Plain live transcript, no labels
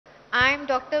I'm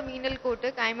Dr. Meenal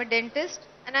Kotak. I'm a dentist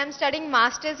and I'm studying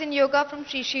Masters in Yoga from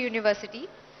Sri Sri University.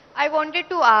 I wanted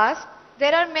to ask,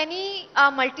 there are many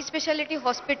multi-speciality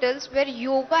hospitals where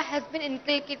yoga has been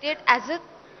inculcated as a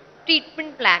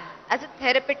treatment plan, as a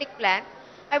therapeutic plan.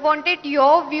 I wanted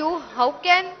your view, how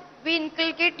can we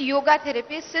inculcate yoga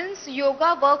therapy since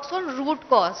yoga works on root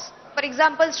cause? For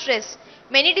example, stress.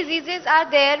 Many diseases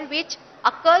are there which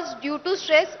occurs due to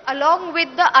stress along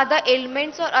with the other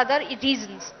ailments or other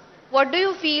reasons. What do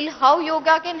you feel how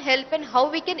yoga can help and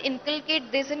how we can inculcate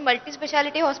this in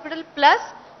multi-speciality hospital plus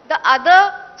the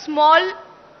other small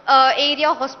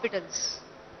area hospitals?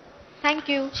 Thank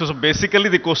you. So basically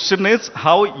the question is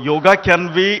how yoga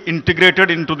can be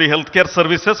integrated into the healthcare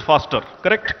services faster,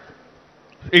 correct?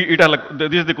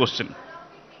 This is the question.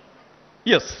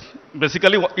 Yes,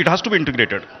 basically it has to be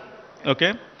integrated.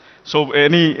 Okay. So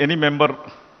any member,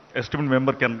 esteemed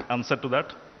member can answer to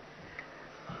that.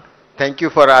 Thank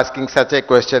you for asking such a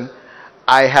question.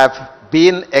 I have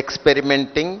been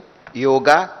experimenting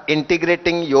yoga,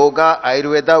 integrating yoga,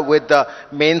 Ayurveda with the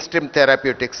mainstream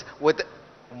therapeutics with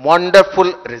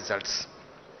wonderful results.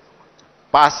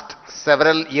 Past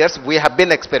several years we have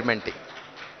been experimenting.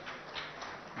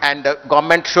 And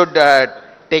government should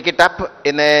take it up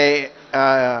in a,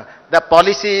 the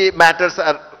policy matters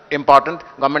are important.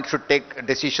 Government should take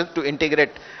decisions to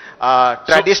integrate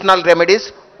traditional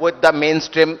remedies with the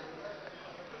mainstream.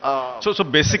 So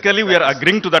basically we are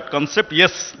agreeing to that concept,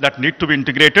 yes, that need to be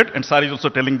integrated, and Sari is also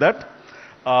telling that.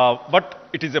 But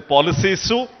it is a policy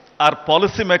issue. Our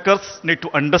policy makers need to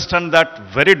understand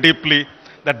that very deeply,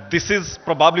 that this is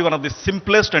probably one of the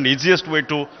simplest and easiest way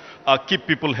to keep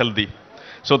people healthy.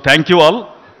 So thank you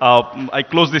all. I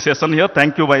close the session here.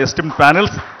 Thank you my esteemed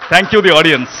panels. Thank you the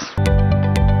audience.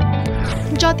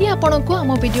 जदि आपंक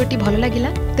आम भिडी भल लगा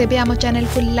तेब आम channel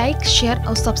को like share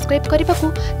और subscribe करने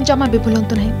को जमा भी भूलु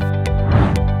नहीं।